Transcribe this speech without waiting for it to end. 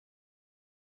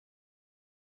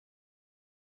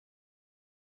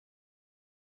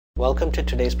Welcome to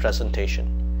today's presentation.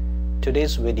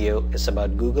 Today's video is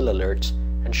about Google Alerts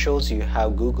and shows you how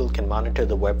Google can monitor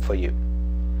the web for you.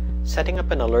 Setting up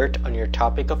an alert on your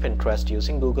topic of interest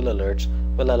using Google Alerts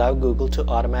will allow Google to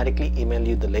automatically email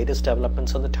you the latest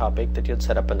developments on the topic that you'd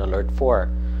set up an alert for.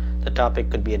 The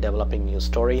topic could be a developing news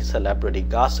story, celebrity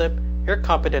gossip, your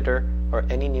competitor, or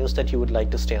any news that you would like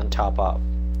to stay on top of.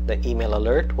 The email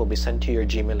alert will be sent to your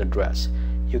Gmail address.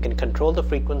 You can control the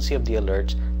frequency of the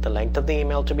alerts, the length of the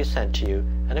email to be sent to you,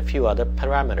 and a few other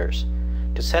parameters.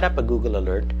 To set up a Google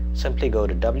alert, simply go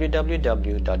to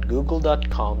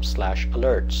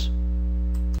www.google.com/alerts.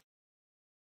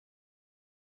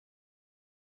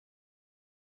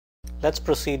 Let's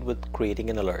proceed with creating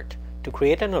an alert. To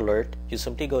create an alert, you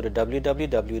simply go to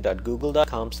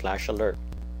www.google.com/alert.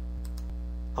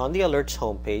 On the alerts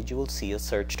homepage, you will see a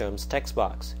search terms text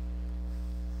box.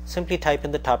 Simply type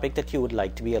in the topic that you would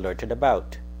like to be alerted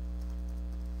about.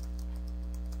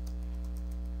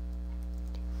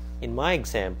 In my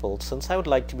example, since I would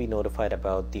like to be notified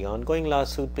about the ongoing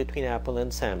lawsuit between Apple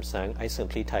and Samsung, I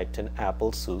simply typed in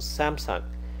Apple sues Samsung.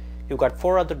 You've got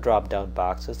 4 other drop-down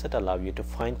boxes that allow you to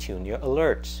fine-tune your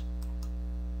alerts.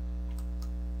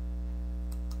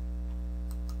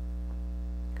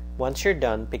 Once you're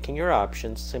done picking your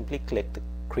options, simply click the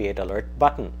Create Alert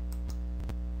button.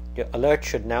 Your alert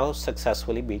should now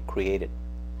successfully be created.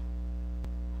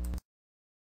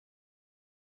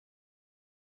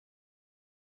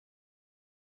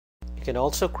 You can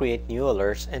also create new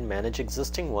alerts and manage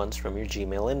existing ones from your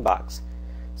Gmail inbox.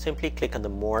 Simply click on the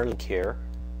More link here,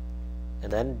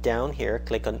 and then down here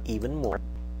click on Even More,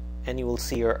 and you will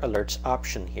see your alerts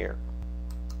option here.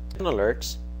 Click on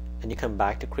Alerts, and you come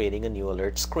back to creating a new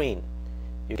alert screen.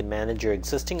 You can manage your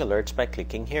existing alerts by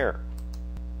clicking here.